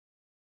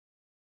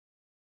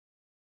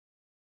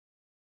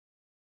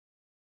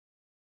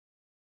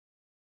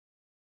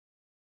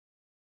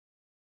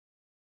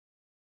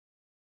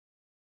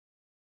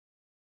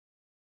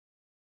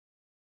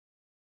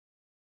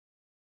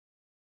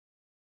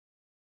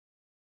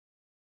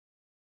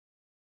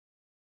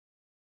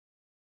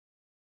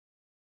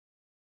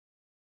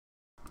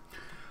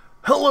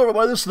Hello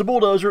everybody, this is the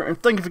Bulldozer, and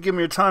thank you for giving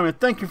me your time, and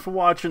thank you for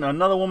watching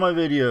another one of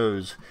my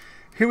videos.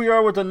 Here we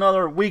are with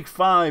another Week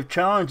 5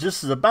 challenge.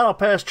 This is a Battle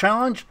Pass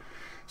challenge.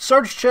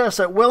 Search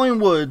chests at Wailing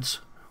Woods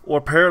or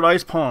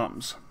Paradise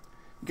Palms.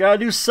 You gotta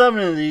do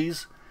 7 of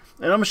these,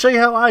 and I'm gonna show you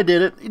how I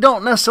did it. You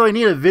don't necessarily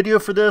need a video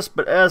for this,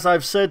 but as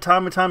I've said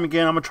time and time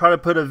again, I'm gonna try to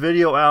put a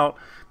video out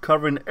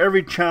covering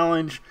every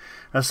challenge.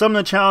 Now some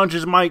of the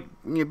challenges might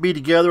be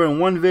together in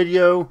one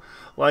video,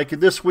 like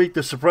this week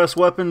the suppressed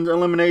weapons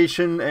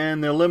elimination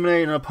and the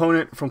eliminate an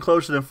opponent from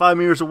closer than 5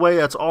 meters away.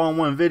 That's all in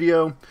one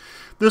video.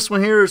 This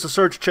one here is the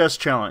search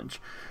chest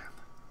challenge.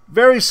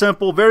 Very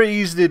simple, very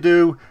easy to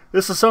do.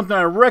 This is something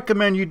I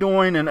recommend you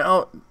doing in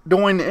a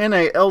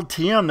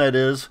LTM, that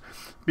is,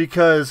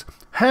 because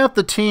half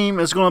the team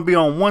is going to be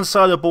on one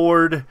side of the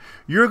board,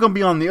 you're going to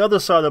be on the other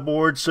side of the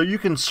board, so you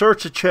can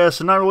search the chest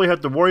and not really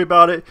have to worry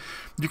about it.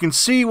 You can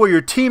see where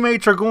your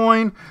teammates are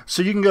going,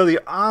 so you can go the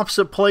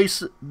opposite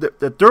place that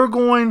they're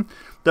going.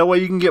 That way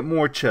you can get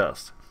more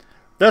chests.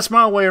 That's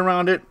my way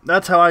around it.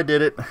 That's how I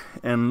did it,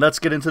 and let's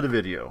get into the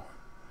video.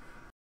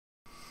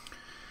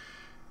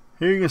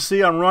 Here you can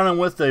see I'm running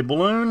with a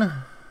balloon.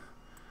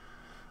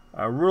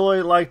 I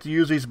really like to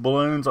use these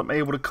balloons. I'm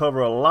able to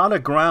cover a lot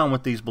of ground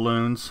with these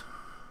balloons.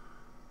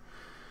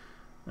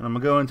 And I'm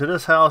going to go into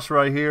this house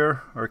right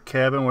here, or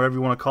cabin, whatever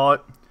you want to call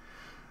it.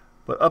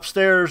 But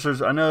upstairs,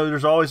 I know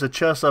there's always a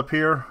chest up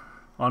here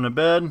on the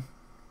bed.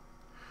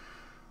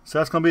 So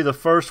that's going to be the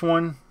first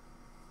one.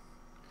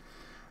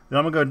 Then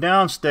I'm going to go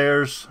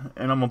downstairs,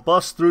 and I'm going to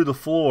bust through the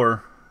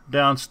floor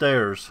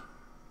downstairs.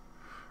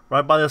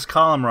 Right by this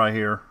column right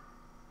here,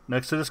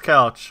 next to this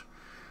couch.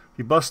 If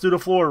you bust through the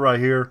floor right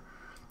here,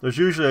 there's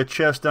usually a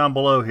chest down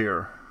below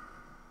here.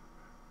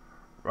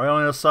 Right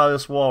on the other side of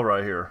this wall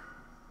right here.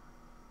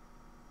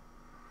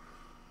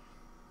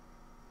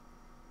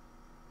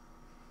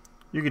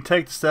 You can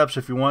take the steps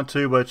if you want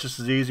to, but it's just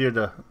as easier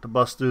to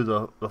bust through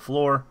the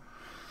floor.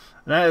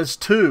 And that is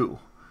 2.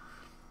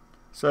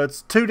 So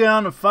it's 2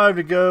 down and 5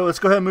 to go. Let's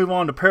go ahead and move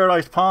on to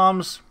Paradise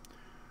Palms.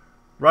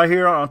 Right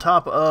here on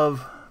top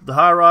of the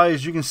high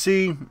rise, you can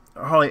see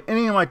hardly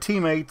any of my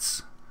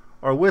teammates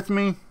are with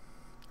me.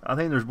 I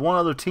think there's one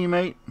other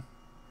teammate.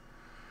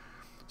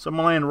 So I'm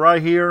going to land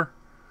right here.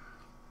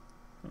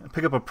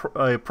 Pick up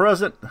a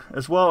present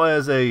as well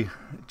as a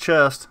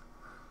chest.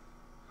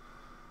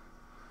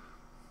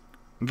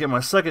 And get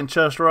my second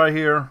chest right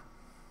here.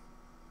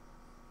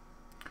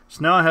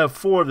 So now I have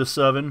 4 of the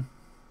 7.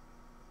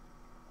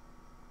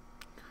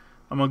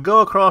 I'm going to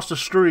go across the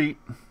street.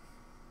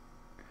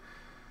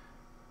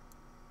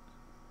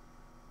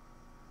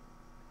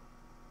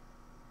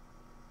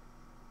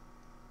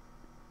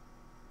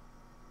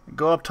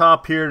 Go up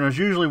top here, and there's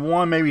usually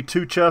 1, maybe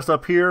 2 chests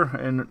up here,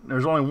 and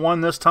there's only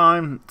 1 this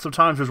time.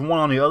 Sometimes there's 1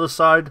 on the other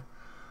side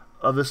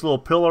of this little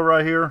pillar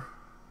right here,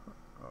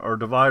 or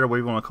divider,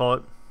 whatever you want to call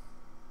it.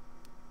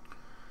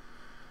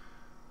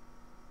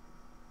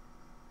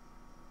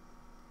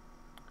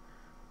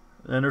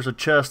 Then there's a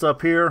chest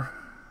up here.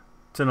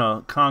 It's in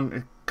a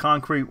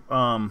concrete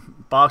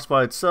box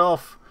by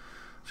itself.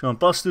 It's going to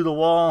bust through the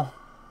wall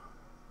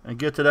and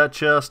get to that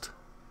chest.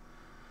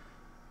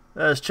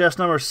 That is chest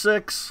number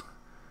 6.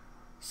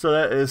 So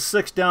that is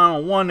 6 down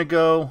and 1 to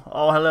go.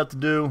 All I have to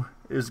do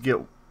is get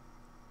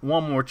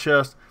 1 more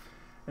chest.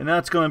 And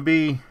that's going to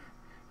be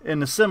in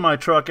the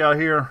semi-truck out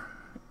here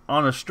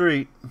on the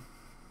street.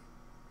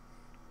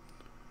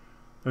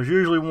 There's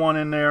usually 1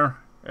 in there,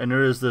 and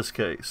there is this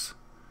case.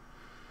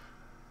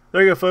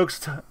 There you go, folks.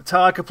 That's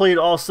how I completed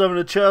all 7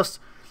 of the chests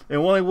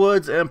in Wailing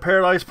Woods and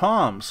Paradise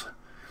Palms.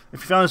 If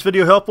you found this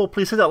video helpful,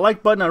 please hit that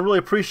like button. I really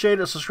appreciate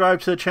it.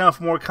 Subscribe to the channel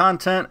for more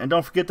content. And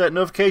don't forget that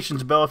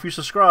notifications bell if you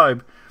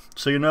subscribe,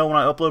 so you know when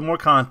I upload more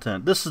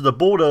content. This is the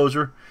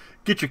Bulldozer.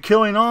 Get your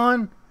killing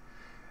on,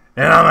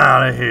 and I'm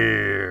out of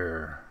here.